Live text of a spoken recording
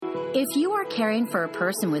If you are caring for a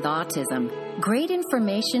person with autism, great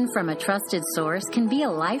information from a trusted source can be a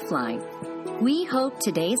lifeline. We hope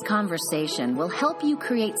today's conversation will help you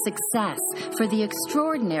create success for the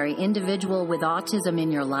extraordinary individual with autism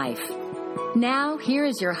in your life. Now, here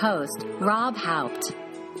is your host, Rob Haupt.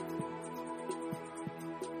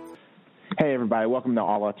 Hey, everybody. Welcome to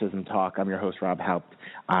All Autism Talk. I'm your host, Rob Haupt.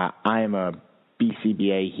 I am a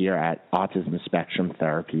BCBA here at Autism Spectrum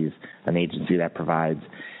Therapies, an agency that provides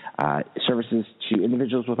services to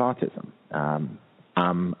individuals with autism. I'm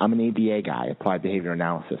an ABA guy, applied behavior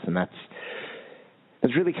analysis, and that's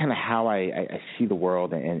really kind of how I see the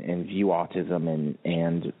world and view autism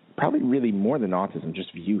and probably really more than autism,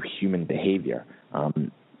 just view human behavior,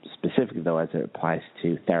 specifically, though, as it applies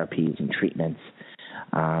to therapies and treatments.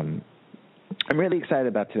 I'm really excited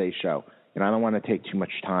about today's show. I don't want to take too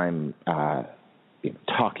much time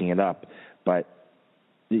talking it up, but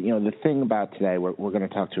the thing about today, we're going to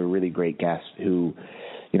talk to a really great guest who,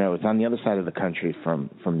 is on the other side of the country from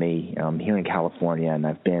me, here in California, and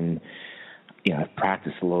I've been, I've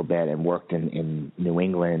practiced a little bit and worked in New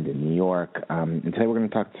England and New York, and today we're going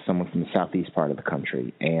to talk to someone from the southeast part of the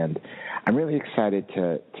country, and I'm really excited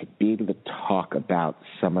to be able to talk about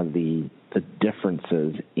some of the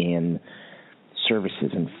differences in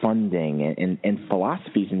services and funding and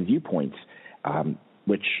philosophies and viewpoints,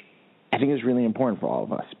 which I think is really important for all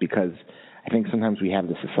of us, because I think sometimes we have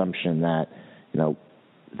this assumption that,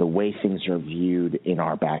 the way things are viewed in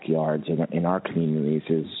our backyards, in our communities,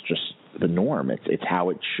 is just the norm. It's how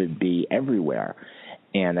it should be everywhere.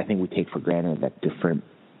 And I think we take for granted that different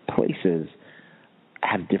places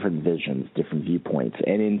have different visions, different viewpoints.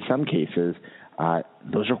 And in some cases,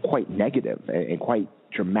 those are quite negative and quite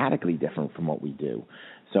dramatically different from what we do.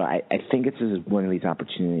 So I think it's one of these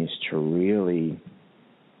opportunities to really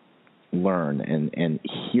learn and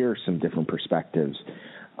hear some different perspectives,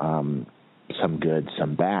 some good,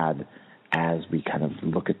 some bad, as we kind of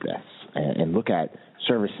look at this and look at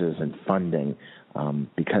services and funding,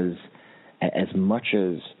 because as much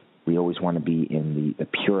as we always want to be in the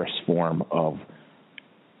purest form of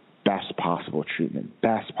best possible treatment,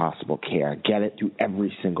 best possible care, get it to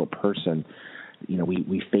every single person,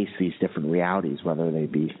 we face these different realities, whether they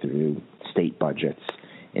be through state budgets,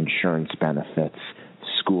 insurance benefits,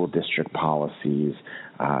 school district policies,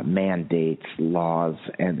 mandates, laws,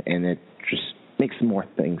 and it just makes more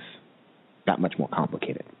things that much more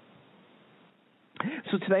complicated.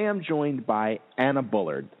 So today I'm joined by Anna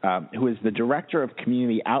Bullard, who is the Director of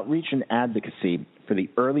Community Outreach and Advocacy for the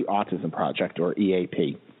Early Autism Project, or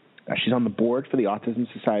EAP. She's on the board for the Autism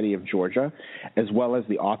Society of Georgia, as well as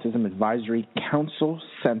the Autism Advisory Council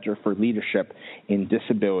Center for Leadership in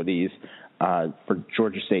Disabilities for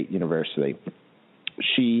Georgia State University.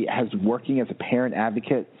 She has been working as a parent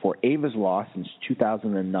advocate for Ava's Law since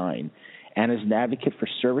 2009 and is an advocate for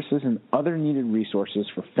services and other needed resources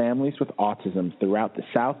for families with autism throughout the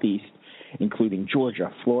Southeast, including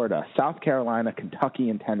Georgia, Florida, South Carolina, Kentucky,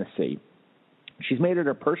 and Tennessee. She's made it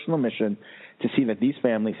her personal mission to see that these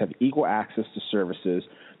families have equal access to services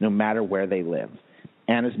no matter where they live.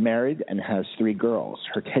 Anna's married and has 3 girls.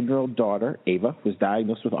 Her 10-year-old daughter, Ava, was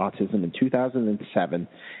diagnosed with autism in 2007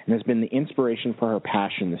 and has been the inspiration for her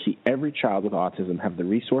passion to see every child with autism have the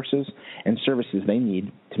resources and services they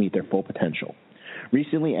need to meet their full potential.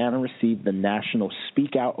 Recently, Anna received the National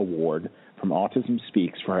Speak Out Award from Autism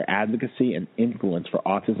Speaks for her advocacy and influence for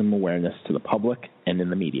autism awareness to the public and in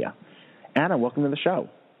the media. Anna, welcome to the show.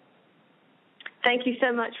 Thank you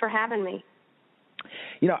so much for having me.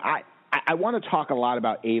 I want to talk a lot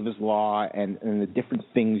about Ava's Law and the different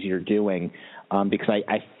things you're doing, because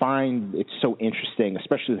I find it so interesting,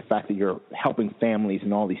 especially the fact that you're helping families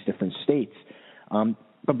in all these different states.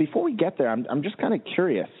 But before we get there, I'm just kind of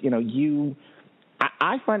curious.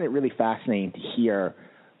 I find it really fascinating to hear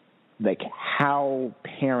how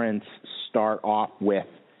parents start off with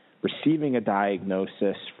receiving a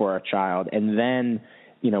diagnosis for a child and then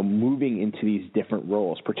moving into these different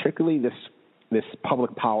roles, particularly this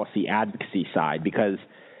public policy advocacy side, because,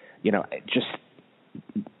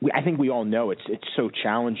 I think we all know it's so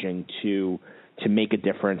challenging to make a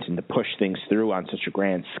difference and to push things through on such a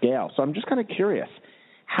grand scale. So I'm just kind of curious,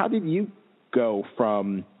 how did you go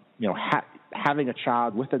from, having a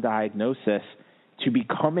child with a diagnosis to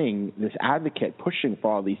becoming this advocate pushing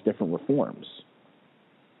for all these different reforms?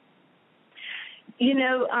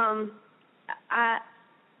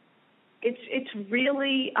 It's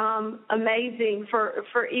really amazing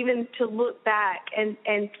for even to look back and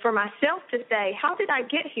for myself to say, how did I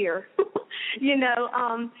get here?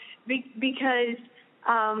 Because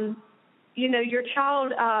your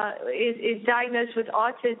child is diagnosed with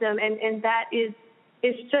autism, and that is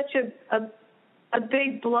is such a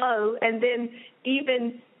big blow. And then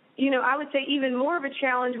even, I would say even more of a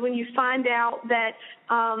challenge when you find out that,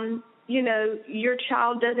 your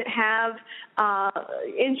child doesn't have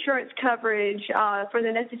insurance coverage for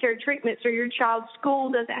the necessary treatments, or your child's school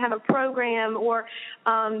doesn't have a program, or,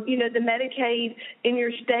 the Medicaid in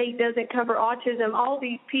your state doesn't cover autism. All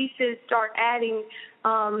these pieces start adding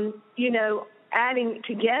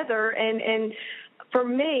together. And for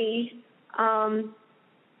me,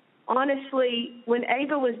 honestly, when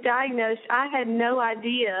Ava was diagnosed, I had no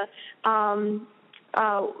idea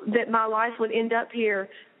that my life would end up here.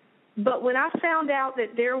 But when I found out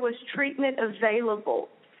that there was treatment available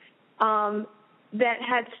that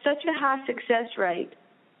had such a high success rate,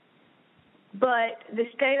 but the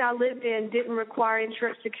state I lived in didn't require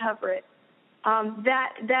insurance to cover it,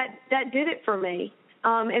 that did it for me.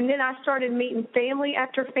 And then I started meeting family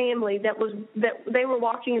after family that they were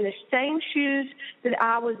walking in the same shoes that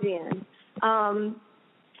I was in.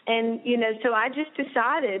 So I just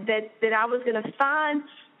decided that I was going to find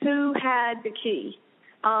who had the key.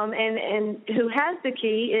 And who has the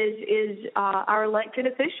key is our elected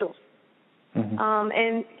officials.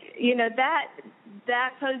 And,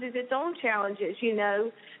 that poses its own challenges,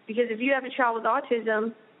 because if you have a child with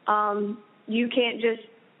autism, you can't just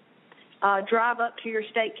drive up to your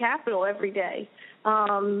state capitol every day.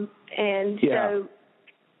 So,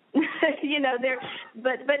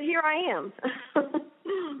 but here I am.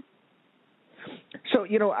 So,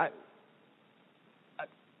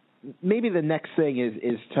 maybe the next thing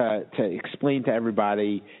is to explain to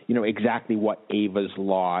everybody, exactly what Ava's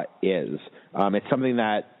Law is. It's something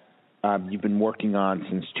that you've been working on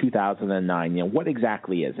since 2009. What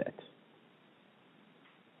exactly is it?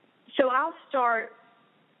 So I'll start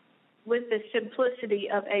with the simplicity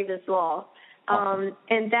of Ava's Law,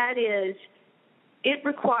 and that is it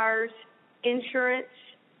requires insurance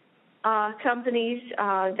companies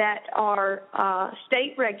that are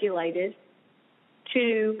state regulated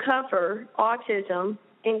to cover autism,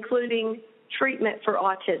 including treatment for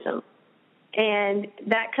autism. And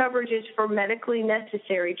that coverage is for medically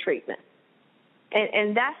necessary treatment.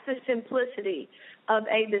 And that's the simplicity of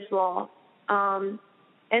Ava's Law.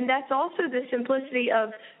 And that's also the simplicity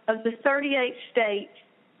of the 38 states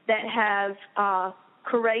that have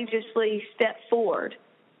courageously stepped forward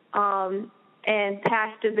and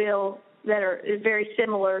passed a bill that is very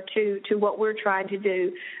similar to what we're trying to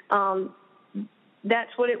do.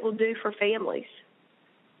 That's what it will do for families.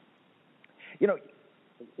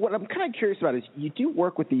 What I'm kind of curious about is you do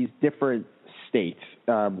work with these different states.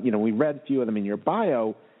 We read a few of them in your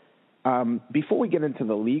bio. Before we get into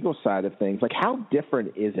the legal side of things, how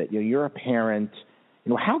different is it? You're a parent.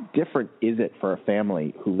 How different is it for a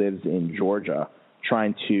family who lives in Georgia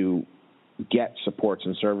trying to get supports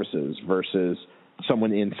and services versus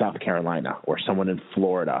someone in South Carolina or someone in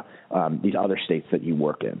Florida, these other states that you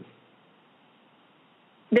work in?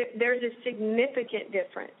 There's a significant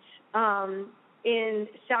difference. In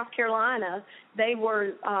South Carolina, they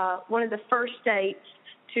were one of the first states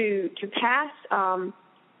to pass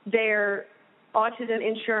their autism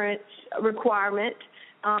insurance requirement,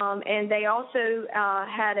 and they also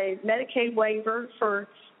had a Medicaid waiver for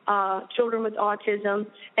children with autism,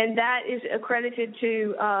 and that is accredited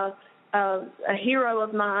to a hero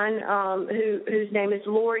of mine whose name is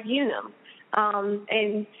Laura Unum,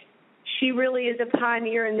 and she really is a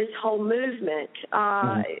pioneer in this whole movement.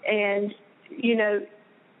 And,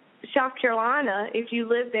 South Carolina, if you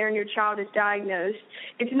live there and your child is diagnosed,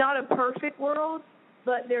 it's not a perfect world,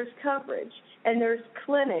 but there's coverage, and there's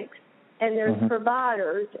clinics, and there's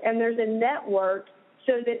providers, and there's a network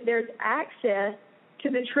so that there's access to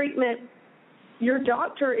the treatment your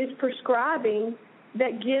doctor is prescribing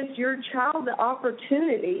that gives your child the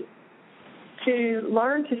opportunity to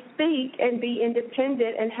learn to speak and be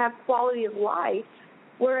independent and have quality of life.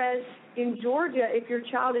 Whereas in Georgia, if your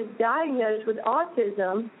child is diagnosed with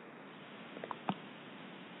autism,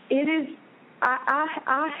 it is,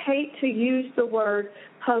 I hate to use the word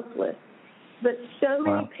hopeless, but so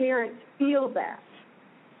many parents feel that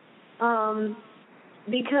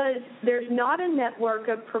because there's not a network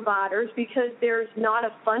of providers, because there's not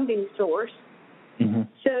a funding source.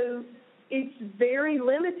 So it's very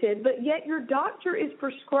limited, but yet your doctor is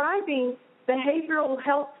prescribing behavioral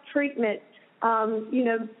health treatment,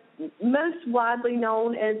 most widely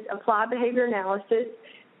known as applied behavior analysis,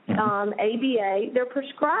 ABA. They're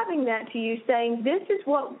prescribing that to you, saying this is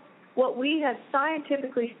what we have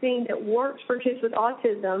scientifically seen that works for kids with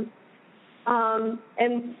autism.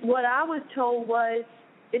 And what I was told was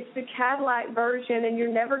it's the Cadillac version and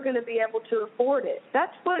you're never going to be able to afford it.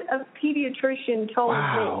 That's what a pediatrician told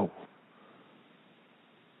me.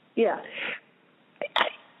 Yeah.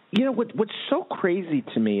 What's so crazy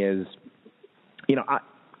to me is,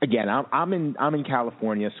 I'm in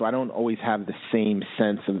California, so I don't always have the same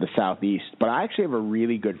sense of the Southeast. But I actually have a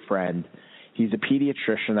really good friend. He's a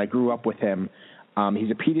pediatrician. I grew up with him.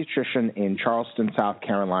 He's a pediatrician in Charleston, South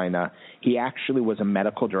Carolina. He actually was a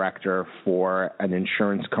medical director for an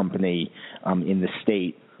insurance company in the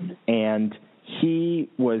state, and he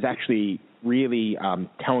was actually really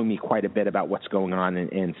telling me quite a bit about what's going on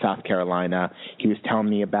in South Carolina. He was telling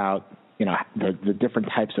me about the different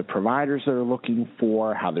types of providers that are looking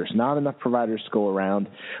for, how there's not enough providers to go around,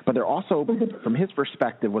 but there also, from his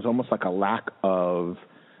perspective, was almost like a lack of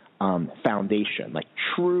foundation, like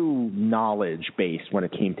true knowledge base when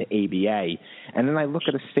it came to ABA. And then I look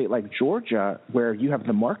at a state like Georgia where you have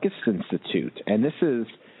the Marcus Institute, and this is,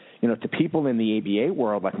 to people in the ABA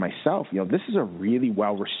world like myself, this is a really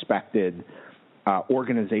well-respected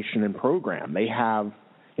organization and program. They have,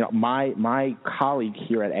 my colleague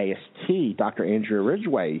here at AST, Dr. Andrea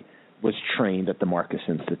Ridgway, was trained at the Marcus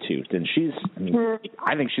Institute, and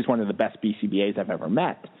I think she's one of the best BCBAs I've ever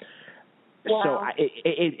met. Wow. So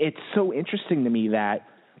it's so interesting to me that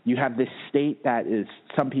you have this state that is,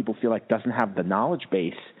 some people feel like doesn't have the knowledge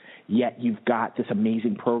base, yet you've got this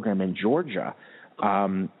amazing program in Georgia.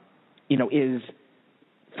 Is,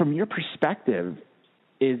 from your perspective,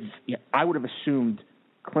 I would have assumed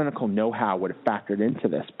clinical know-how would have factored into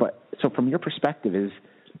this, but so from your perspective,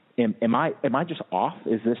 am I just off?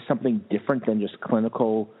 Is this something different than just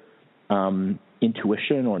clinical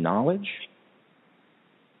intuition or knowledge?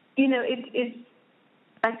 I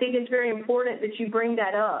think it's very important that you bring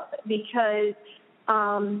that up because,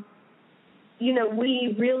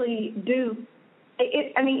 we really do.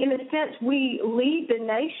 In a sense, we lead the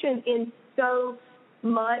nation in so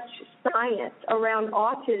much science around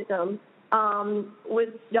autism with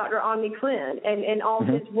Dr. Omni Klin and all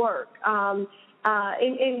his work. In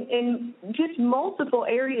just multiple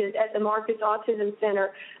areas at the Marcus Autism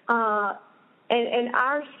Center. And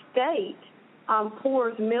our state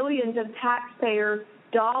pours millions of taxpayer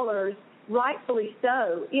dollars, rightfully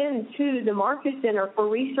so, into the Marcus Center for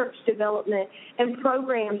research development and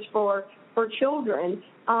programs for children.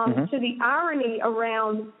 So the irony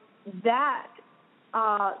around that,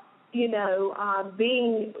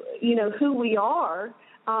 being, who we are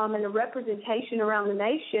and a representation around the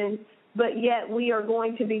nation, but yet we are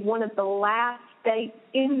going to be one of the last states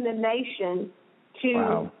in the nation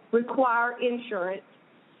to require insurance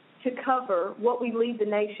to cover what we lead the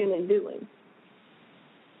nation in doing.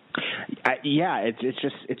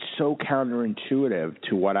 It's so counterintuitive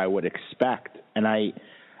to what I would expect, and I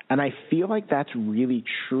feel like that's really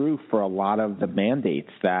true for a lot of the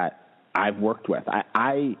mandates that I've worked with.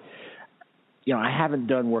 I haven't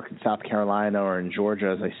done work in South Carolina or in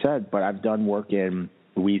Georgia, as I said, but I've done work in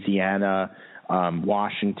Louisiana,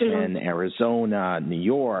 Washington, Arizona, New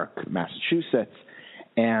York, Massachusetts,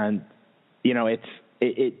 and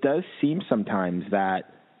it does seem sometimes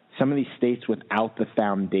that some of these states without the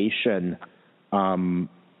foundation,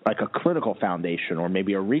 like a clinical foundation or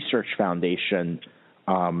maybe a research foundation,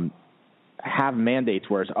 have mandates,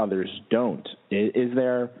 whereas others don't. Is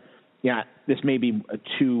there, this may be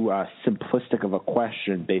too simplistic of a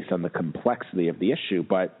question based on the complexity of the issue,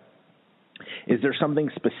 but is there something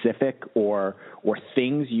specific or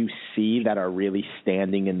things you see that are really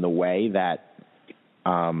standing in the way that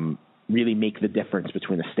really make the difference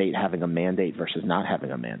between a state having a mandate versus not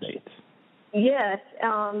having a mandate? Yes.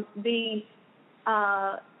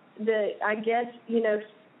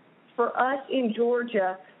 For us in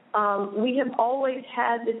Georgia, we have always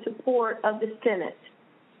had the support of the Senate,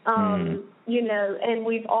 and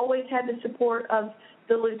we've always had the support of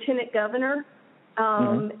the lieutenant governor,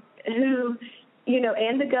 who,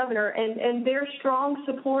 and the governor, and they're strong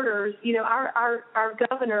supporters. Our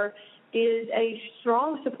governor is a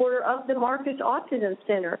strong supporter of the Marcus Autism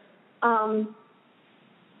Center. But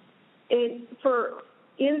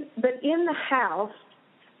in the House,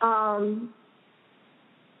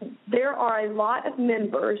 there are a lot of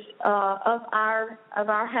members of our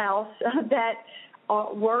House that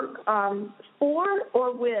work for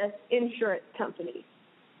or with insurance companies,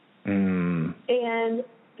 and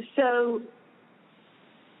so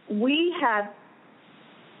we have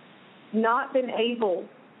not been able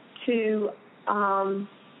to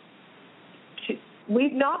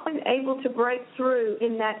break through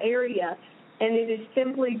in that area, and it is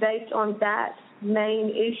simply based on that main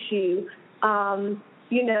issue.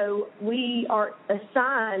 We are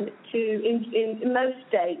assigned to, in most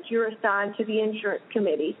states, you're assigned to the insurance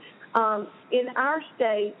committee. In our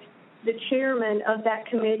state, the chairman of that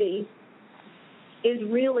committee is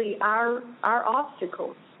really our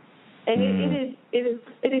obstacle. And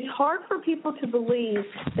it is hard for people to believe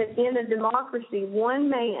that in a democracy, one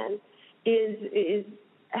man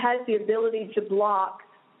has the ability to block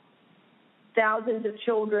thousands of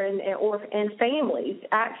children and families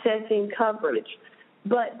accessing coverage.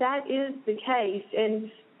 But that is the case.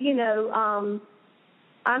 And,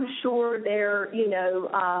 I'm sure there's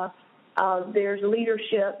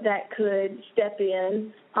leadership that could step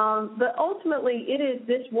in. But ultimately, it is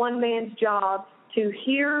this one man's job to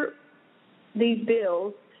hear these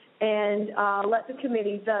bills and let the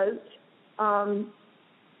committee vote,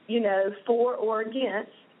 for or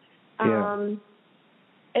against. And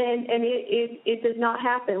it does not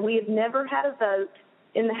happen. We have never had a vote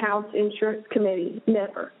in the House Insurance Committee,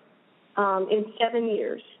 never, in 7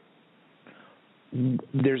 years.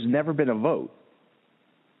 There's never been a vote.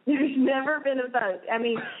 There's never been a vote. I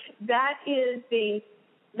mean, if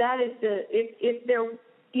there,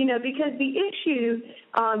 because the issue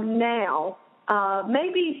now,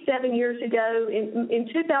 maybe 7 years ago, in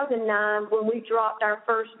 2009, when we dropped our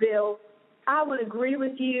first bill, I would agree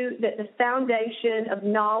with you that the foundation of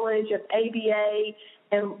knowledge of ABA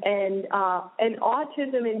and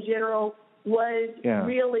autism in general was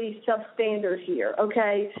really substandard here.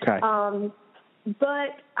 Okay.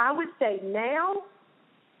 But I would say now,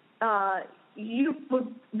 you would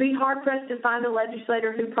be hard-pressed to find a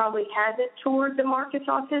legislator who probably hasn't toured the Marcus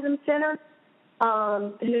Autism Center,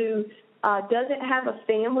 who doesn't have a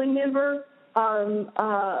family member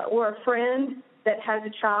or a friend that has a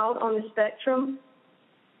child on the spectrum.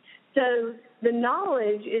 So the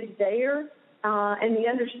knowledge is there, and the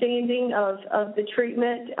understanding of the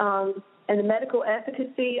treatment and the medical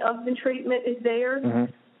efficacy of the treatment is there.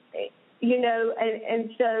 And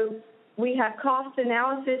so we have cost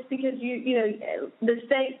analysis because the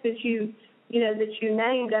states that you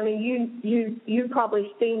named. I mean, you've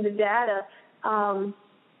probably seen the data.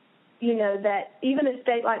 That even a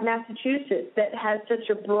state like Massachusetts that has such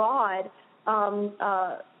a broad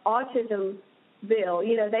autism bill,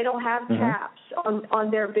 they don't have caps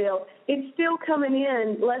on their bill. It's still coming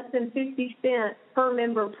in less than 50 cents per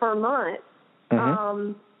member per month,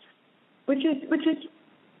 which is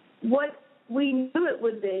what we knew it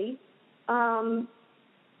would be.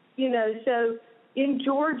 So in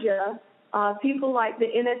Georgia, people like the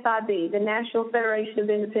NFIB, the National Federation of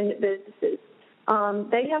Independent Businesses,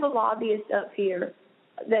 they have a lobbyist up here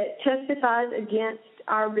that testifies against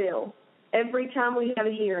our bill every time we have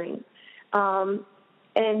a hearing. And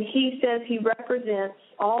he says he represents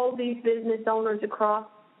all these business owners across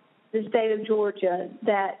the state of Georgia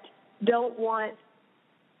that don't want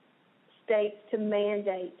states to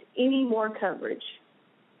mandate any more coverage.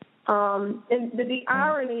 And the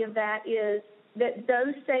irony of that is that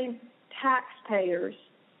those same taxpayers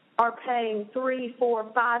are paying 3,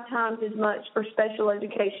 4, 5 times as much for special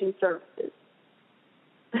education services.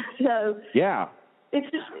 So it's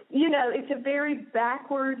just, it's a very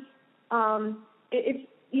backwards.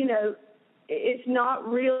 It's not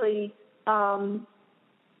really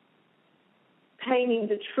painting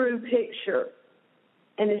the true picture,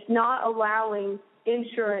 and it's not allowing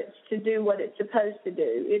insurance to do what it's supposed to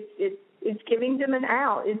do. It's giving them an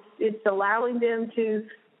out. It's allowing them to,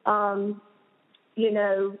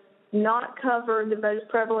 not cover the most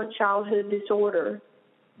prevalent childhood disorder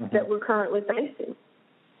that we're currently facing.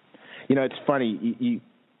 It's funny.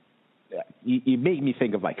 You make me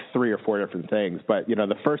think of like 3 or 4 different things. But,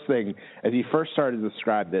 the first thing, as you first started to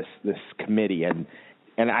describe this committee, and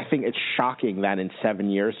I think it's shocking that in 7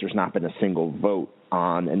 years there's not been a single vote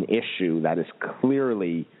on an issue that is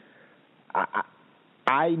clearly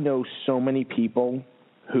I know so many people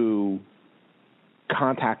who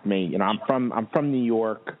contact me. I'm from New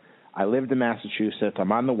York. I lived in Massachusetts.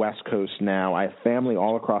 I'm on the West Coast now. I have family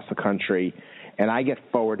all across the country, and I get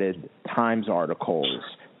forwarded Times articles,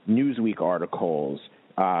 Newsweek articles,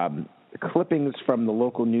 clippings from the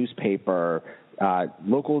local newspaper,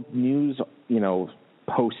 local news,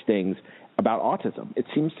 postings about autism. It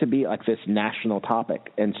seems to be like this national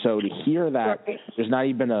topic. And so to hear that there's not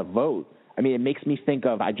even a vote, it makes me think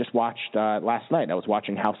of, I just watched last night, I was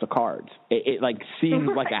watching House of Cards. It seems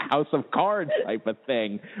like a House of Cards type of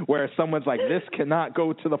thing where someone's like, this cannot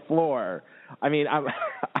go to the floor. I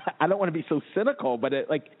don't want to be so cynical, but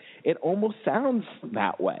it almost sounds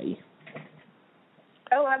that way.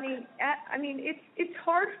 Oh, it's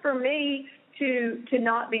hard for me to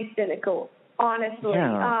not be cynical, honestly,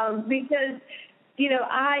 because,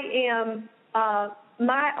 I am,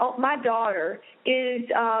 my daughter is,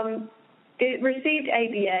 it received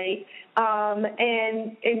ABA,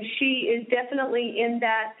 and she is definitely in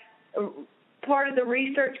that part of the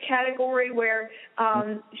research category where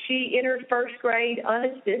she entered first grade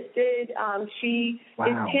unassisted. She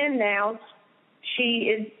is 10 now.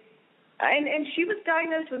 She is, and she was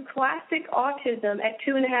diagnosed with classic autism at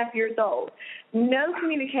 2.5 years old. No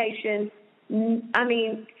communication. I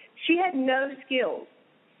mean, she had no skills.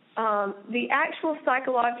 The actual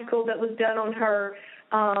psychological that was done on her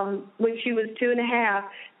when she was 2.5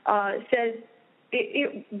 says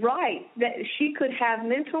right that she could have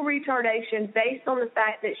mental retardation based on the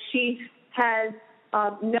fact that she has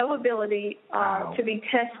no ability to be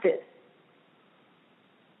tested.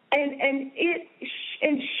 And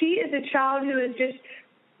she is a child who has just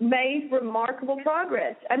made remarkable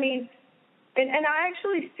progress. I mean, and I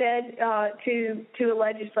actually said to a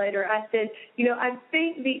legislator, I said, I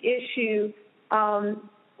think the issue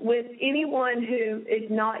with anyone who is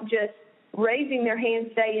not just raising their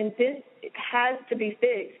hand saying this has to be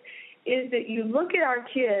fixed is that you look at our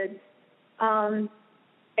kids and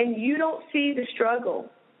you don't see the struggle,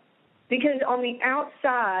 because on the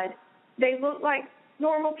outside they look like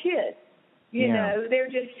normal kids. You know, they're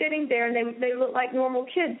just sitting there and they look like normal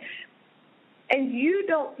kids. And you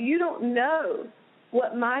don't know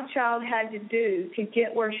what my child had to do to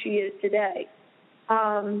get where she is today.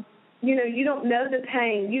 You don't know the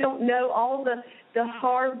pain. You don't know all the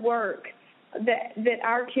hard work that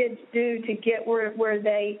our kids do to get where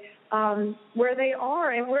they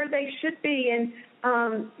are and where they should be. And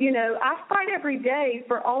I fight every day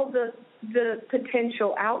for all the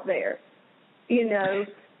potential out there.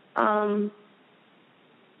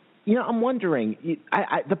 I'm wondering,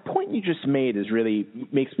 the point you just made really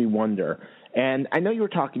makes me wonder. And I know you were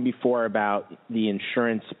talking before about the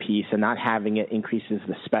insurance piece and not having it increases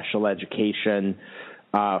the special education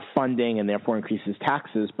funding and therefore increases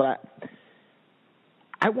taxes. But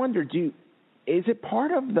I wonder, is it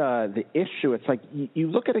part of the issue? It's like you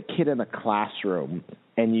look at a kid in a classroom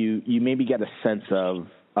and you maybe get a sense of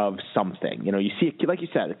something. You see a kid, like you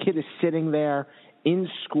said, a kid is sitting there in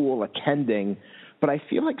school attending. But I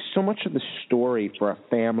feel like so much of the story for a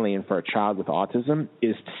family and for a child with autism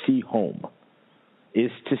is to see home,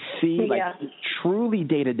 is to see truly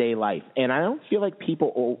day-to-day life. And I don't feel like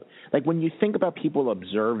people, like when you think about people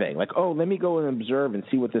observing, like, oh, let me go and observe and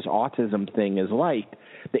see what this autism thing is like,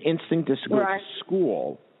 the instinct is to go to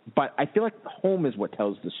school. But I feel like home is what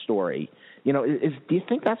tells the story. Do you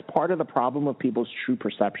think that's part of the problem of people's true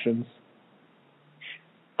perceptions?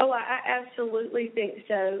 Oh, I absolutely think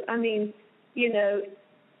so. I mean,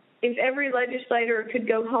 if every legislator could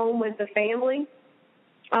go home with the family,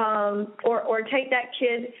 or take that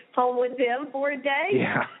kid home with them for a day,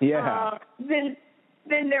 then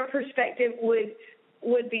their perspective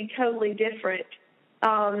would be totally different.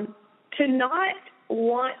 To not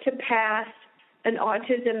want to pass an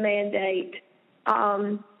autism mandate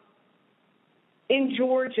in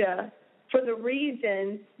Georgia for the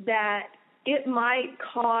reason that it might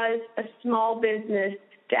cause a small business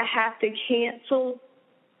to have to cancel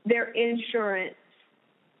their insurance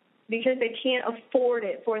because they can't afford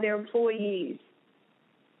it for their employees.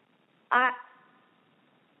 I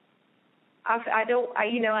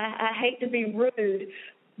hate to be rude,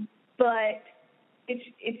 but it's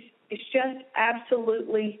just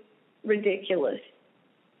absolutely ridiculous.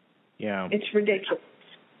 Yeah, it's ridiculous.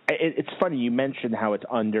 It's funny you mentioned how it's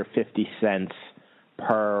under 50 cents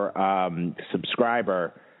per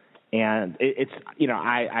subscriber. And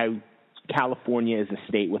California is a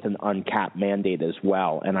state with an uncapped mandate as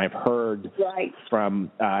well. And I've heard from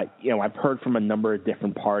a number of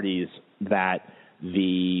different parties that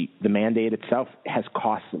the mandate itself has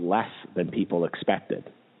cost less than people expected.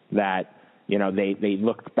 That, they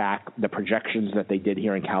looked back, the projections that they did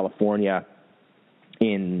here in California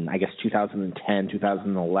in, I guess, 2010,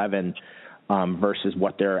 2011, versus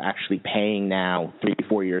what they're actually paying now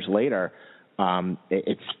 3-4 years later.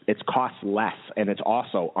 It's cost less, and it's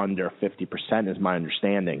also under 50%, is my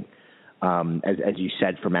understanding, as you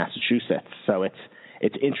said, for Massachusetts. So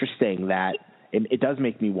it's interesting that it does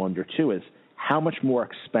make me wonder too, is how much more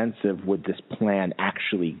expensive would this plan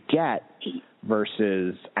actually get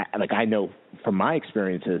versus, like I know from my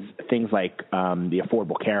experiences, things like the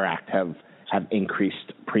Affordable Care Act have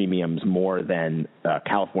increased premiums more than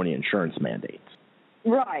California insurance mandates.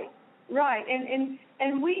 Right.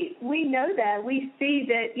 And we know that. We see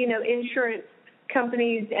that, insurance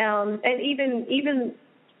companies and even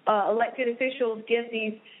elected officials give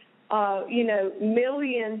these,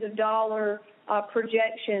 millions of dollar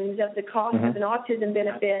projections of the cost of an autism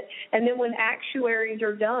benefit. And then when actuaries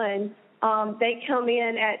are done, they come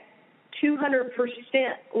in at 200%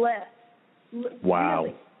 less. Wow.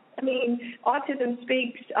 Really. I mean, Autism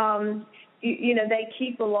Speaks they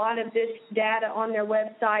keep a lot of this data on their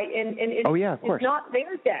website, and it's, it's not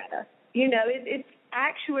their data. It's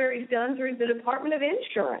actuaries done through the Department of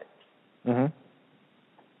Insurance. Mm-hmm.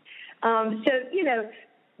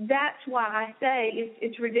 That's why I say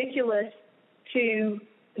it's ridiculous to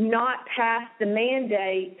not pass the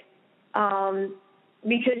mandate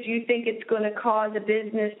because you think it's going to cause a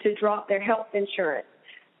business to drop their health insurance.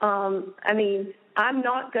 I'm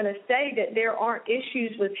not going to say that there aren't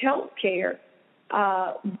issues with health care,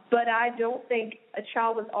 but I don't think a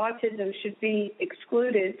child with autism should be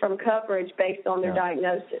excluded from coverage based on their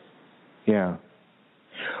diagnosis. Yeah.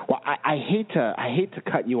 Well, I hate to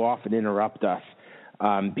cut you off and interrupt us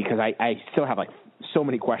because I still have so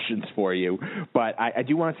many questions for you, but I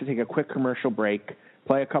do want us to take a quick commercial break,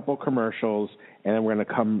 play a couple commercials, and then we're going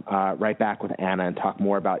to come right back with Anna and talk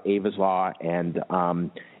more about Ava's Law and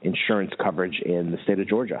insurance coverage in the state of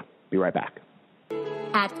Georgia. Be right back.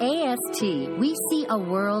 At AST, we see a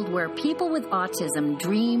world where people with autism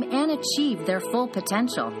dream and achieve their full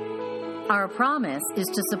potential. Our promise is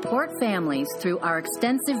to support families through our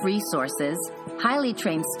extensive resources, highly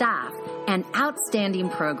trained staff, and outstanding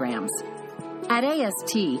programs. At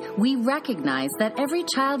AST, we recognize that every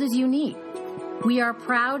child is unique. We are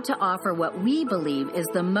proud to offer what we believe is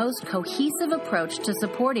the most cohesive approach to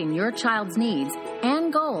supporting your child's needs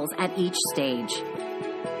and goals at each stage.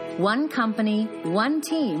 One company, one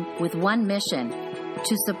team with one mission: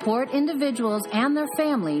 to support individuals and their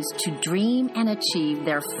families to dream and achieve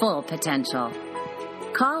their full potential.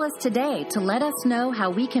 Call us today to let us know how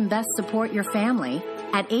we can best support your family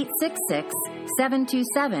at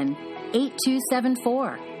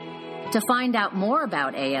 866-727-8274. To find out more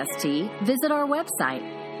about AST, visit our website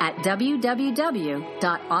at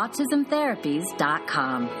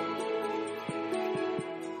www.autismtherapies.com.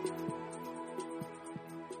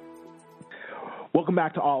 Welcome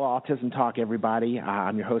back to All Autism Talk, everybody.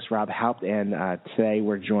 I'm your host, Rob Haupt, and today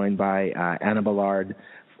we're joined by Anna Bullard,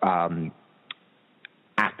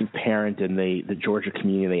 active parent in the Georgia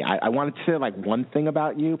community. I wanted to say one thing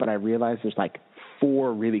about you, but I realized there's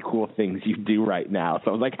 4 really cool things you do right now.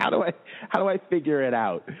 So I was like, how do I figure it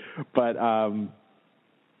out? But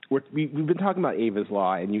we've been talking about Ava's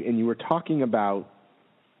Law, and you were talking about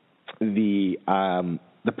the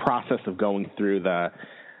process of going through the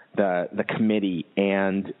committee,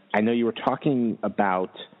 and I know you were talking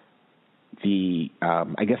about the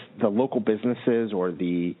local businesses or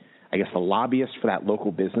the lobbyists for that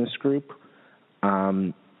local business group,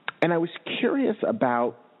 and I was curious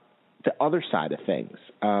about the other side of things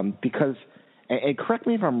because, and correct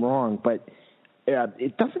me if I'm wrong, but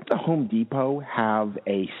doesn't the Home Depot have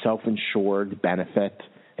a self-insured benefit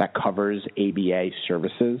that covers ABA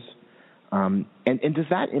services? And does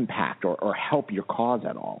that impact or help your cause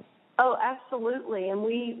at all? Oh, absolutely. And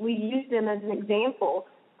we use them as an example.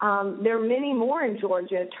 There are many more in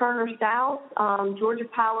Georgia. Turner South, Georgia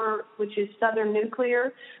Power, which is Southern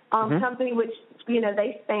Nuclear Company, which,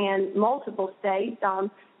 they span multiple states.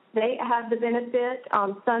 They have the benefit.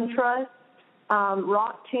 SunTrust,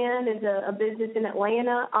 Rock 10 is a business in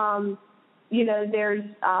Atlanta. There's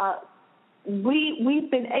we've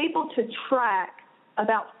been able to track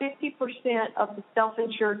about 50% of the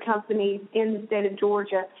self-insured companies in the state of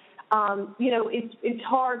Georgia. It's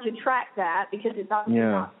hard to track that because it's obviously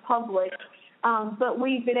not public. But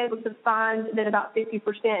we've been able to find that about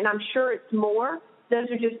 50%, and I'm sure it's more.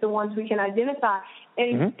 Those are just the ones we can identify.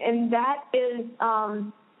 And that is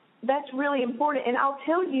that's really important. And I'll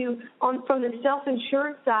tell you, from the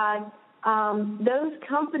self-insured side, those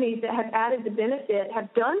companies that have added the benefit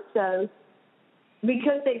have done so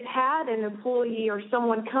because they've had an employee or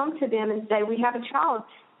someone come to them and say, we have a child,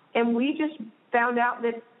 and we just found out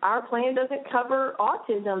that our plan doesn't cover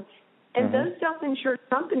autism. And those self-insured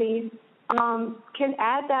companies can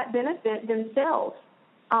add that benefit themselves.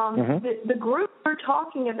 The group we're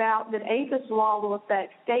talking about that Ava's Law will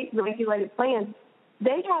affect state-regulated plans,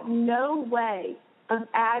 they have no way of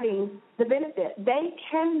adding the benefit. They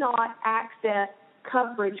cannot access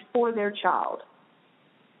coverage for their child.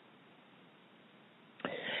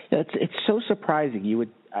 It's so surprising. You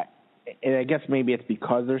would, and I guess maybe it's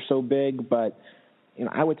because they're so big, but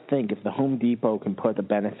I would think if the Home Depot can put the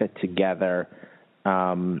benefit together,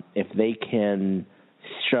 if they can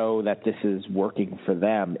show that this is working for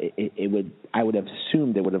them, it would. I would have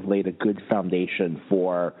assumed it would have laid a good foundation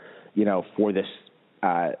for this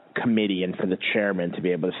committee and for the chairman to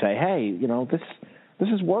be able to say, hey, this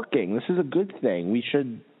is working. This is a good thing. We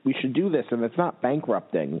should do this, and it's not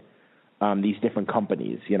bankrupting these different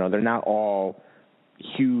companies. They're not all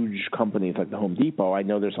huge companies like the Home Depot. I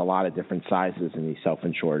know there's a lot of different sizes in these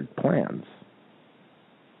self-insured plans.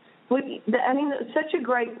 It's such a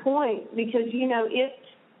great point because,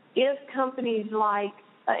 if companies like,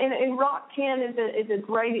 and Rock 10 is a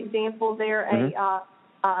great example. They're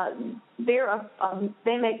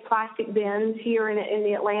they make plastic bins here in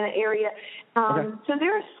the Atlanta area. So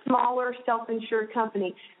they're a smaller self-insured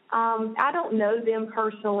company. I don't know them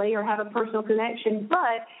personally or have a personal connection,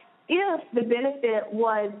 but if the benefit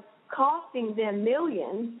was costing them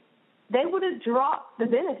millions, they would have dropped the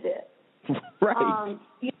benefit. Right.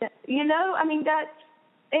 That's,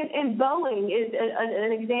 and Boeing is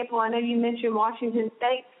an example. I know you mentioned Washington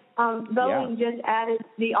State. Boeing just added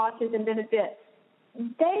the autism benefit.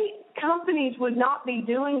 Companies would not be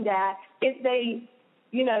doing that if they,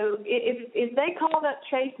 if they called up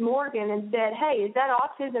Chase Morgan and said, hey, is that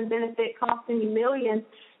autism benefit costing you millions?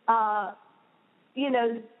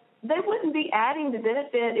 They wouldn't be adding the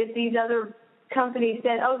benefit if these other companies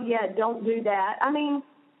said, oh, yeah, don't do that.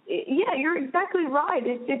 Yeah, you're exactly right.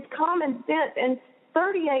 It's common sense. And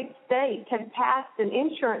 38 states have passed an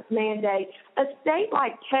insurance mandate. A state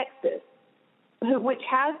like Texas, which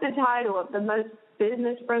has the title of the most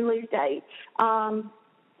business-friendly state,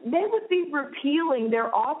 they would be repealing their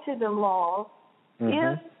autism laws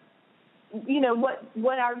if,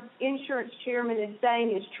 what our insurance chairman is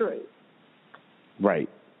saying is true. Right.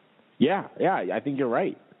 Yeah, I think you're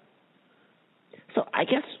right. So I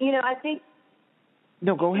guess... I think...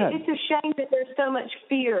 No, go ahead. It's a shame that there's so much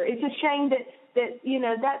fear. It's a shame that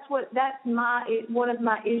that's one of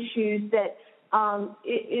my issues, that it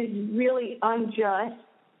is really unjust,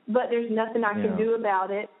 but there's nothing I can do about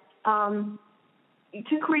it.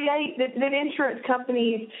 To create that insurance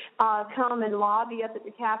companies come and lobby up at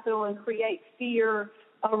the Capitol and create fear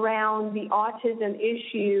around the autism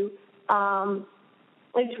issue,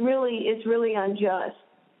 it's really unjust.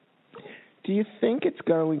 Do you think it's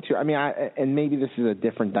going to? And maybe this is a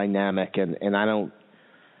different dynamic, and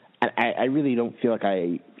I really don't feel like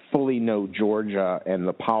I fully know Georgia and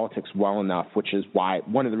the politics well enough, which is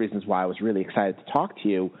one of the reasons why I was really excited to talk to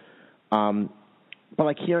you. But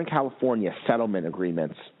like here in California, settlement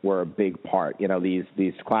agreements were a big part.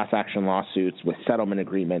 These class action lawsuits with settlement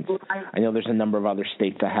agreements. I know there's a number of other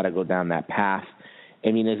states that had to go down that path.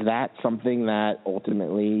 Is that something that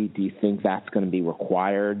ultimately, do you think that's going to be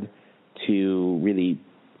required to really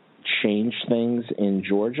change things in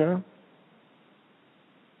Georgia?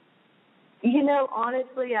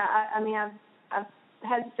 Honestly, I've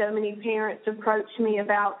had so many parents approach me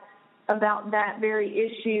about that very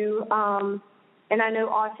issue, and I know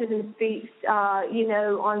Autism Speaks,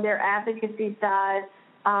 on their advocacy side,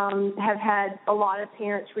 have had a lot of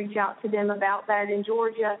parents reach out to them about that in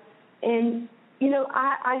Georgia, and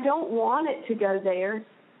I don't want it to go there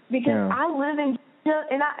because I live in Georgia,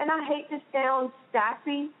 and I hate to sound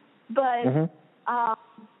sassy, but I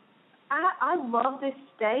love this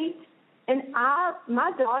state. And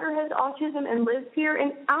my daughter has autism and lives here,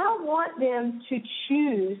 and I want them to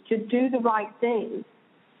choose to do the right thing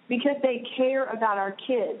because they care about our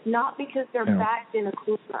kids, not because they're backed in a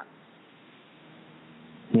corner.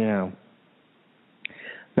 Yeah.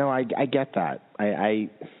 No, I get that. I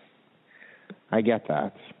get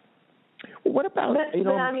that. Well, what about, but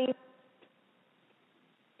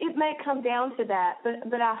it may come down to that,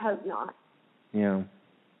 but I hope not. Yeah.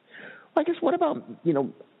 Well, I guess what about,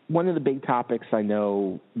 one of the big topics I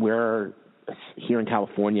know we're here in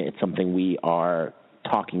California, it's something we are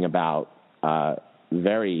talking about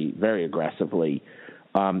very, very aggressively,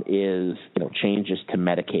 is changes to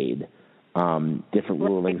Medicaid, different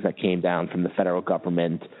rulings that came down from the federal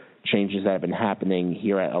government, changes that have been happening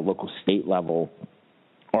here at a local state level.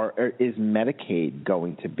 Is Medicaid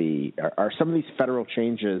going to be, are some of these federal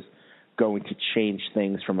changes going to change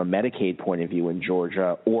things from a Medicaid point of view in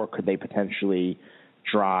Georgia, or could they potentially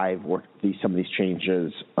drive or some of these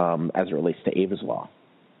changes as it relates to Ava's law?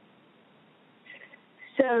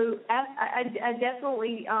 So I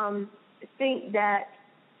definitely think that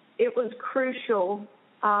it was crucial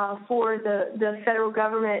for the federal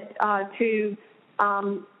government to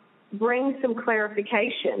bring some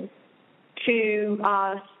clarification to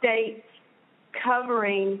states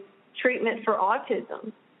covering treatment for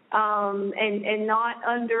autism, and not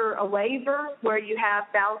under a waiver where you have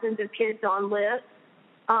thousands of kids on lists,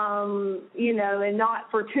 and not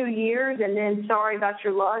for 2 years and then sorry about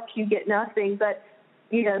your luck, you get nothing, but,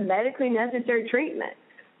 medically necessary treatment.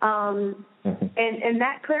 And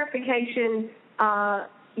that clarification,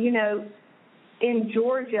 in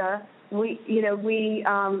Georgia,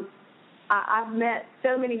 I've met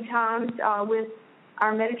so many times with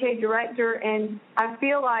our Medicaid director, and I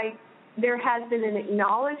feel like there has been an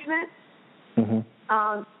acknowledgement.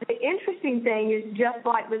 The interesting thing is, just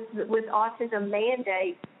like with autism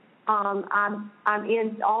mandate, I'm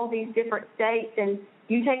in all these different states, and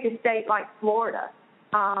you take a state like Florida.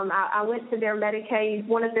 I went to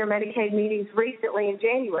one of their Medicaid meetings recently in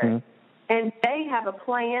January, and they have a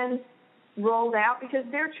plan rolled out because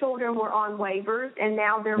their children were on waivers, and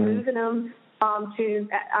now they're moving them to,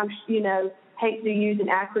 hate to use an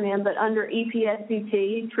acronym, but under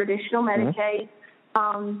EPSDT, traditional Medicaid.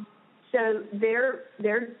 So they're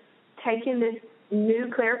taking this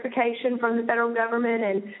new clarification from the federal government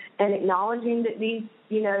and acknowledging that these,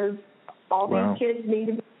 all these kids need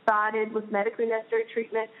to be provided with medically necessary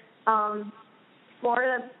treatment.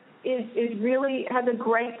 Florida is really has a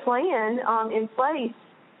great plan in place.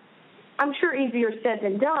 I'm sure easier said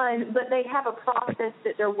than done, but they have a process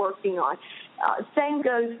that they're working on. Same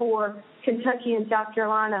goes for Kentucky and South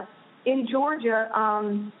Carolina. In Georgia,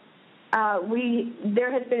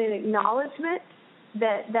 there has been an acknowledgement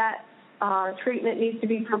that treatment needs to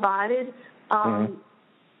be provided,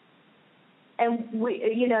 and we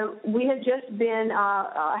have just been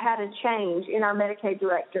had a change in our Medicaid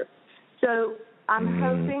director. So I'm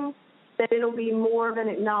hoping that it'll be more of an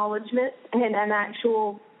acknowledgement and an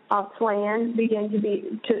actual plan begin to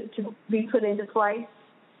be put into place.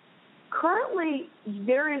 Currently,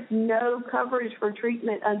 there is no coverage for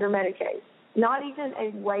treatment under Medicaid, not even a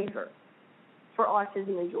waiver for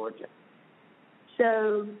autism in Georgia.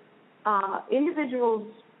 So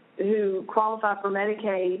individuals who qualify for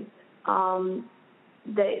Medicaid,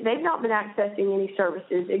 they've not been accessing any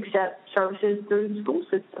services except services through the school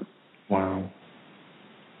system. Wow.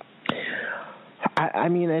 I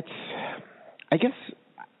mean, I guess,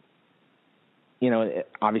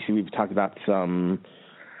 obviously we've talked about some,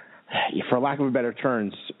 for lack of a better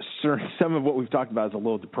term, some of what we've talked about is a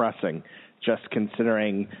little depressing, just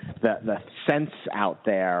considering the sense out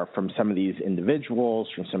there from some of these individuals,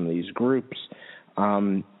 from some of these groups.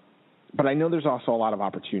 But I know there's also a lot of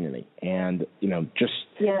opportunity. And,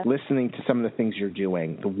 listening to some of the things you're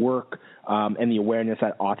doing, the work and the awareness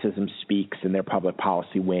that Autism Speaks and their public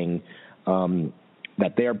policy wing,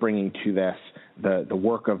 that they're bringing to this, the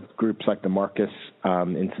work of groups like the Marcus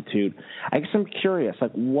Institute. I guess I'm curious,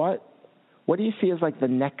 what do you see as the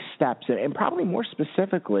next steps, and probably more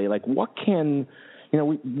specifically, what can,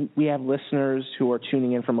 we have listeners who are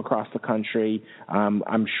tuning in from across the country.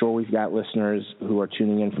 I'm sure we've got listeners who are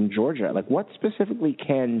tuning in from Georgia. What specifically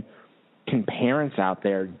can parents out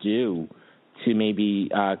there do to maybe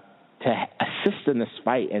to assist in this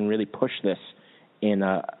fight and really push this in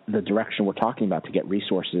the direction we're talking about to get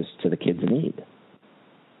resources to the kids in need?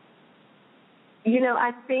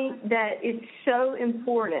 I think that it's so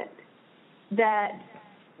important that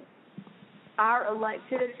our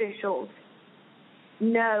elected officials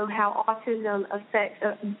know how autism affects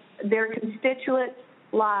their constituents'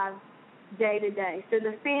 lives day to day. So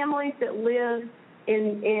the families that live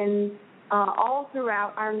in all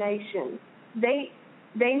throughout our nation, they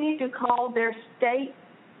need to call their state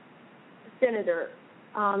senator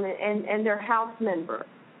and their House member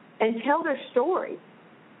and tell their story.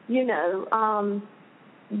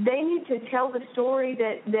 They need to tell the story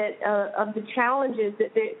that of the challenges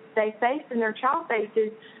that they face and their child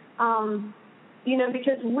faces,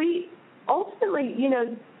 because we ultimately,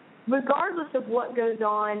 regardless of what goes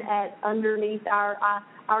on underneath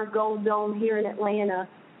our gold dome here in Atlanta,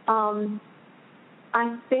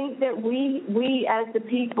 I think that we as the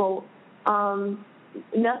people,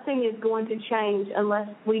 nothing is going to change unless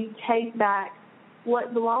we take back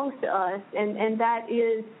what belongs to us, and that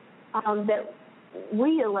is that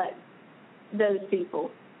we elect those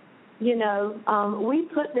people. We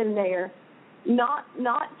put them there, not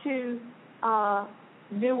to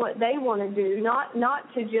do what they want to do, not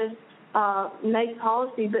to just make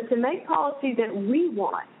policy, but to make policy that we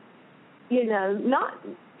want. They're not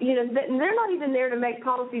even there to make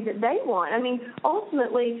policy that they want. I mean,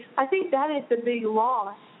 ultimately, I think that is the big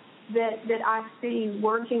loss that I see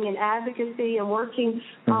working in advocacy and working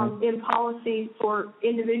in policy for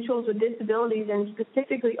individuals with disabilities and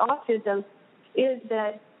specifically autism, is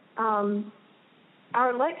that our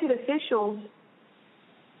elected officials,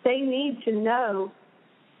 they need to know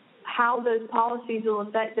how those policies will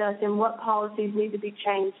affect us and what policies need to be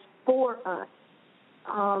changed for us.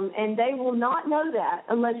 And they will not know that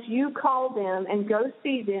unless you call them and go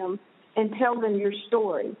see them and tell them your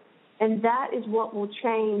story. And that is what will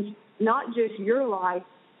change not just your life,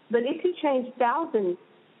 but it could change thousands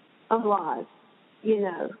of lives,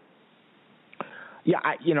 Yeah,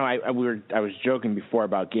 I was joking before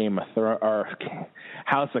about Game of Thrones or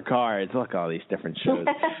House of Cards. Look, all these different shows.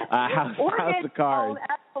 House of Cards.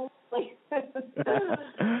 Absolutely.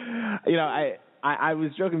 I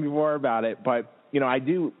was joking before about it, but I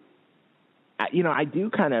I do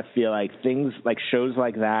kind of feel like things like shows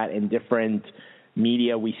like that and different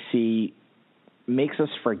media we see makes us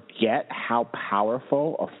forget how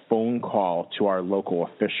powerful a phone call to our local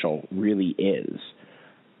official really is.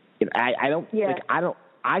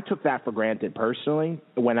 I took that for granted personally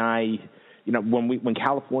when when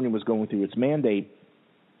California was going through its mandate.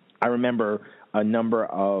 I remember a number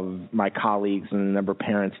of my colleagues and a number of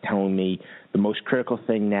parents telling me the most critical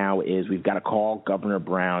thing now is we've got to call Governor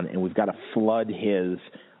Brown and we've got to flood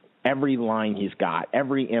every line he's got,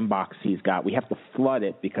 every inbox he's got. We have to flood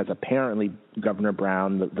it because apparently Governor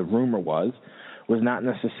Brown, the rumor was not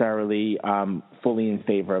necessarily fully in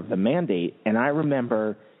favor of the mandate. And I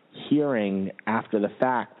remember hearing after the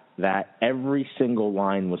fact that every single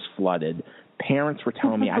line was flooded. Parents were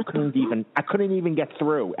telling me I couldn't even get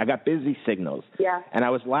through. I got busy signals. Yeah. And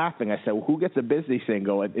I was laughing. I said, well, who gets a busy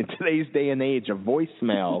signal in today's day and age of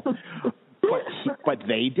voicemail? but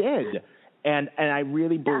they did. And I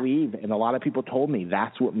really believe, and a lot of people told me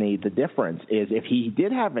that's what made the difference, is if he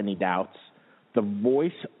did have any doubts, the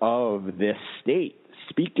voice of this state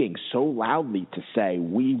speaking so loudly to say,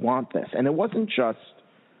 we want this. And it wasn't just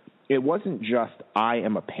I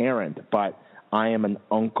am a parent, but I am an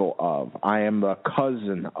uncle of, I am a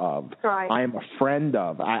cousin of, right. I am a friend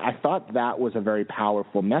of. I thought that was a very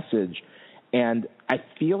powerful message, and I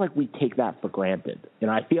feel like we take that for granted. And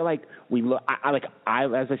I feel like we look, as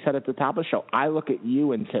I said at the top of the show, I look at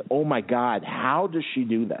you and say, oh my God, how does she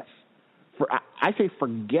do this? I say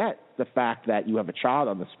forget the fact that you have a child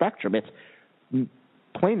on the spectrum. It's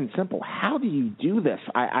plain and simple. How do you do this?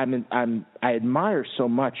 I admire so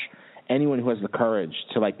much anyone who has the courage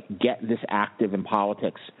to get this active in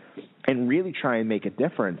politics and really try and make a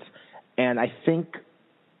difference. And I think,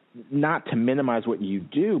 not to minimize what you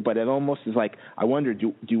do, but it almost is like, I wonder,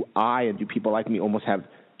 do I and do people like me almost have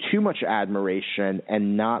too much admiration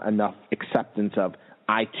and not enough acceptance of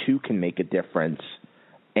I too can make a difference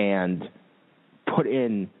and put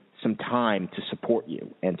in some time to support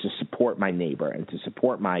you and to support my neighbor and to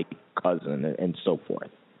support my cousin and so forth.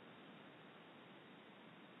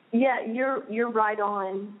 Yeah, you're right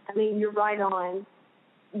on. I mean, you're right on,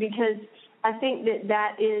 because I think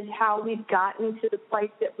that is how we've gotten to the place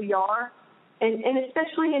that we are, and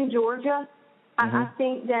especially in Georgia. Mm-hmm. I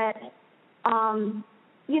think that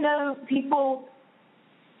people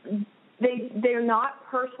they're not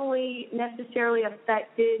personally necessarily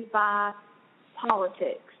affected by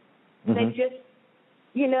politics. Mm-hmm. They just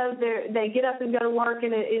they get up and go to work,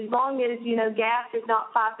 and as long as gas is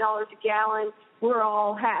not $5 a gallon, we're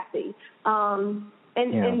all happy.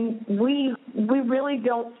 And we really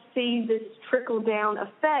don't see this trickle-down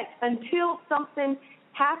effect until something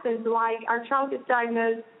happens, like our child gets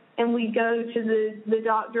diagnosed and we go to the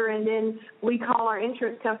doctor and then we call our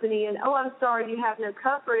insurance company and, oh, I'm sorry, you have no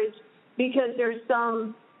coverage because there's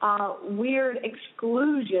some weird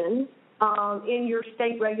exclusion in your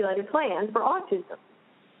state-regulated plan for autism.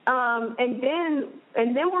 And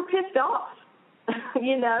then we're pissed off,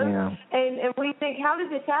 and we think, how did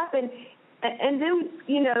this happen? And then,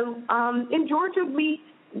 in Georgia, we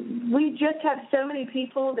just have so many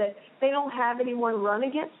people that they don't have anyone run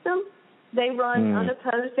against them. They run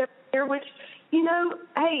unopposed every year, which,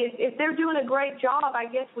 hey, if they're doing a great job, I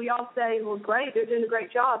guess we all say, well, great, they're doing a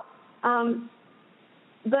great job.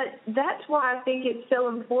 But that's why I think it's so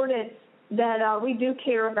important that we do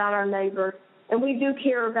care about our neighbors and we do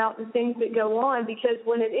care about the things that go on, because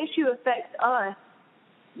when an issue affects us,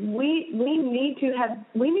 we need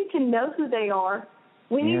to know who they are.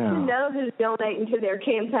 We need to know who's donating to their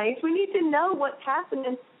campaigns. We need to know what's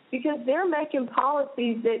happening, because they're making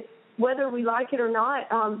policies that, whether we like it or not,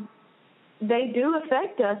 they do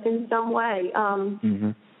affect us in some way.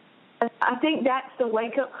 I think that's the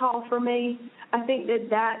wake-up call for me. I think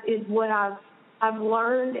that is what I've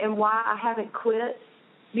learned and why I haven't quit,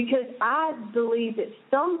 because I believe that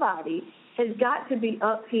somebody has got to be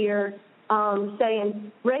up here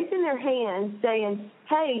raising their hand, saying,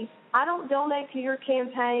 hey, I don't donate to your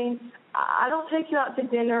campaign, I don't take you out to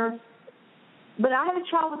dinner, but I have a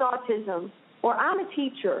child with autism, or I'm a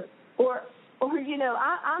teacher, or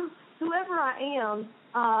I'm whoever I am,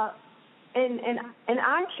 and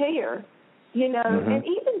I care, and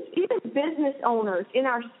even business owners in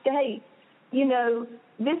our state,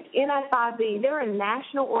 this NFIB, they're a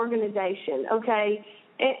national organization, okay,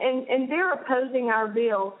 and they're opposing our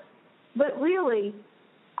bill. But really,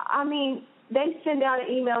 I mean, they send out an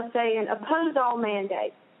email saying, oppose all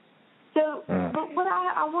mandates. So but what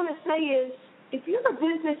I want to say is, if you're a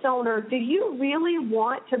business owner, do you really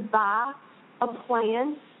want to buy a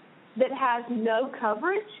plan that has no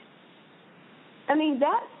coverage? I mean,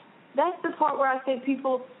 that's the part where I think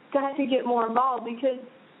people got to get more involved, because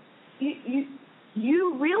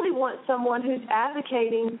you really want someone who's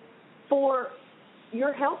advocating for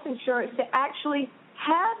your health insurance to actually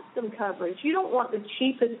have some coverage. You don't want the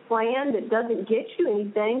cheapest plan that doesn't get you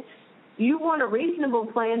anything. You want a reasonable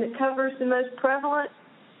plan that covers the most prevalent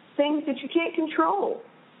things that you can't control.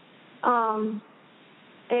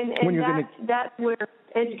 That's where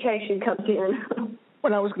education comes in.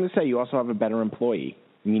 Well, I was going to say, you also have a better employee.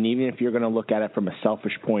 I mean, even if you're going to look at it from a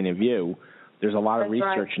selfish point of view, there's a lot of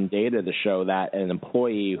research and data to show that an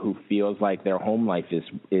employee who feels like their home life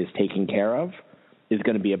is taken care of is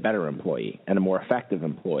going to be a better employee and a more effective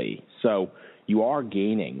employee. So you are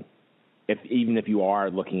gaining, even if you are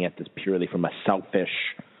looking at this purely from a selfish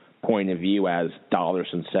point of view as dollars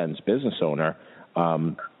and cents business owner,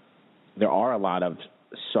 there are a lot of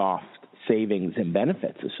soft savings and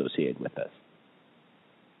benefits associated with this.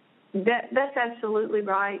 That's absolutely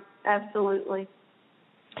right. Absolutely.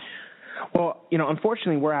 Well,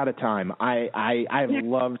 unfortunately, we're out of time. I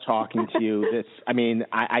love talking to you.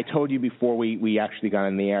 I told you before we actually got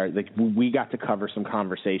in the air, like, we got to cover some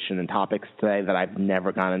conversation and topics today that I've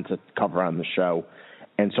never gotten to cover on the show.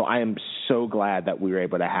 And so I am so glad that we were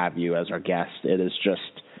able to have you as our guest. It is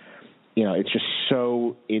just, it's just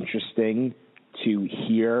so interesting to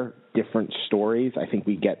hear different stories. I think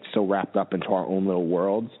we get so wrapped up into our own little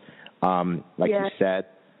worlds. You said,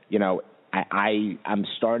 I'm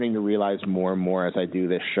starting to realize more and more as I do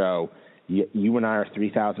this show, you and I are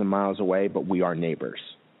 3,000 miles away, but we are neighbors,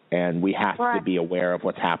 and we have to be aware of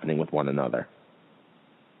what's happening with one another.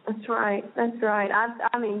 That's right. That's right.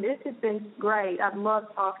 I mean, this has been great. I've loved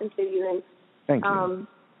talking to you. And thank you.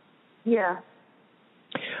 Yeah.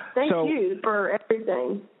 Thank you for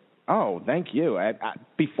everything. Oh, thank you.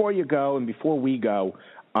 Before you go and before we go,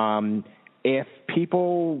 if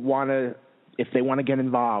people if they want to get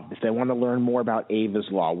involved, if they want to learn more about Ava's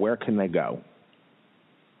Law, where can they go?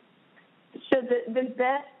 So the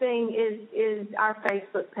best thing is our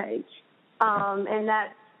Facebook page, and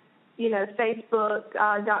that's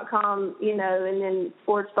Facebook.com, and then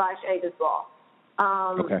 /Ava's Law.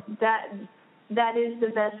 Okay. That is the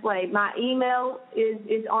best way. My email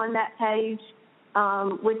is on that page,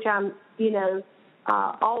 which I'm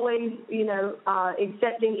always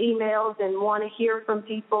accepting emails and want to hear from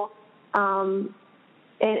people. And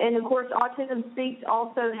of course, Autism Speaks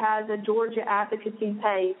also has a Georgia advocacy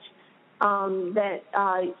page that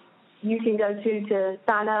you can go to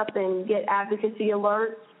sign up and get advocacy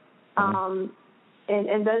alerts. And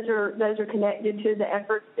those are connected to the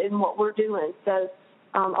efforts in what we're doing. So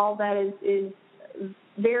all that is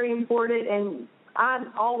very important, and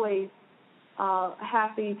I'm always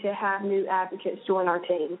happy to have new advocates join our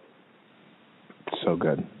team. So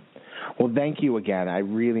good. Well, thank you again. I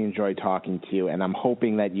really enjoyed talking to you, and I'm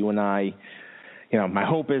hoping that you and I, my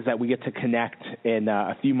hope is that we get to connect in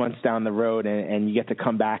a few months down the road, and you get to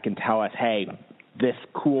come back and tell us, hey, this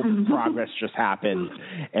cool progress just happened,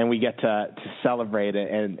 and we get to celebrate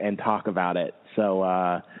it and talk about it.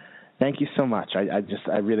 So thank you so much.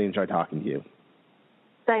 I really enjoyed talking to you.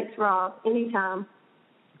 Thanks, Rob. Anytime.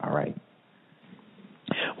 All right.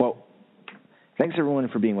 Well, thanks, everyone,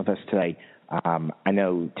 for being with us today. I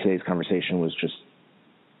know today's conversation was just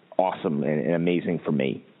awesome and amazing for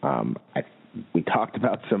me. We talked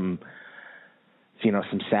about some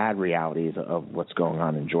sad realities of what's going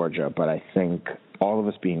on in Georgia, but I think all of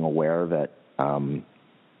us being aware that from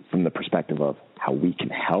the perspective of how we can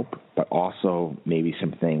help, but also maybe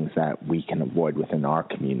some things that we can avoid within our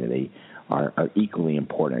community are equally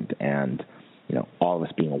important. And, all of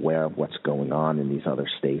us being aware of what's going on in these other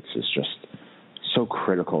states is just so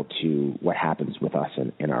critical to what happens with us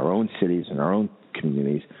in our own cities, in our own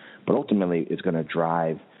communities, but ultimately is going to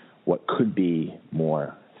drive what could be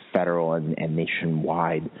more federal and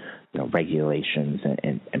nationwide regulations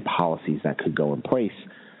and policies that could go in place,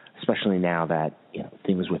 especially now that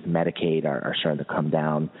things with Medicaid are starting to come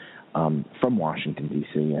down from Washington,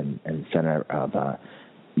 D.C., and the Center of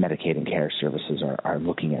Medicaid and Care Services are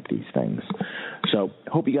looking at these things. So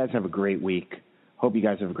hope you guys have a great week. Hope you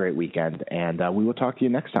guys have a great weekend, and we will talk to you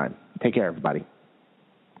next time. Take care, everybody.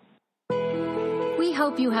 We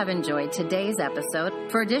hope you have enjoyed today's episode.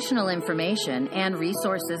 For additional information and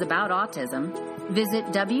resources about autism, visit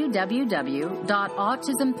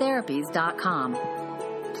www.autismtherapies.com.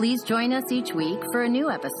 Please join us each week for a new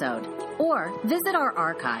episode, or visit our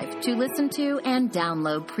archive to listen to and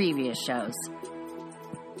download previous shows.